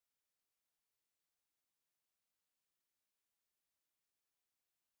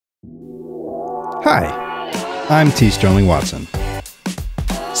Hi, I'm T. Sterling Watson.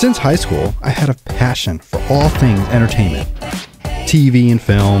 Since high school, I had a passion for all things entertainment. TV and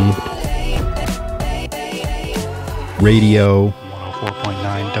film, radio.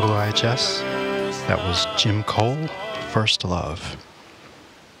 104.9 WIHS. That was Jim Cole, First Love.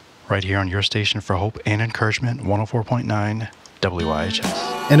 Right here on your station for hope and encouragement, 104.9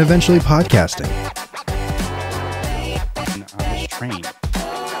 WIHS. And eventually podcasting. On this train,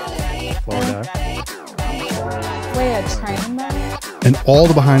 Florida. Wait, a train though? And all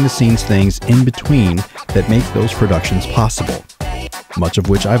the behind the scenes things in between that make those productions possible. Much of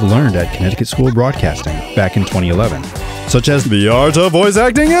which I've learned at Connecticut School of Broadcasting back in 2011. Such as the art of voice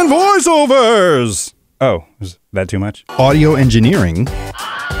acting and voiceovers. Oh, is that too much? Audio engineering.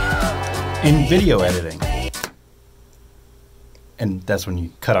 In video editing. And that's when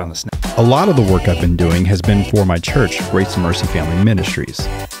you cut on the snap. A lot of the work I've been doing has been for my church, Grace and Mercy Family Ministries.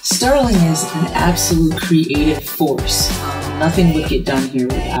 Sterling is an absolute creative force. Nothing would get done here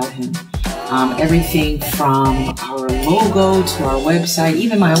without him. Everything from our logo to our website,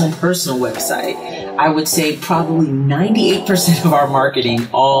 even my own personal website, I would say probably 98% of our marketing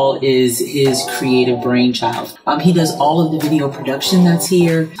all is his creative brainchild. He does all of the video production that's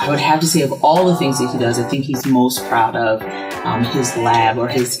here. I would have to say of all the things that he does, I think he's most proud of his lab or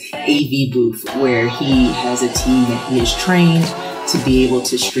his AV booth, where he has a team that he has trained to be able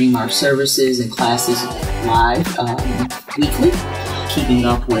to stream our services and classes live weekly, keeping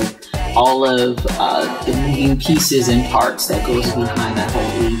up with all of the moving pieces and parts that goes behind that whole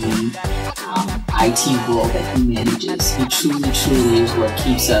AV IT world that he manages. He truly is what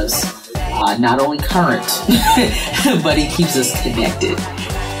keeps us not only current, but he keeps us connected.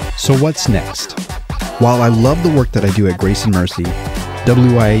 So what's next? While I love the work that I do at Grace and Mercy,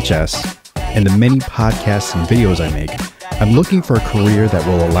 WIHS, and the many podcasts and videos I make, I'm looking for a career that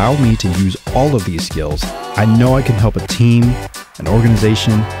will allow me to use all of these skills. I know I can help a team, an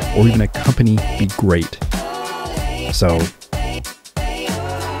organization, or even a company be great. So,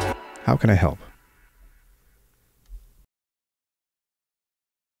 how can I help?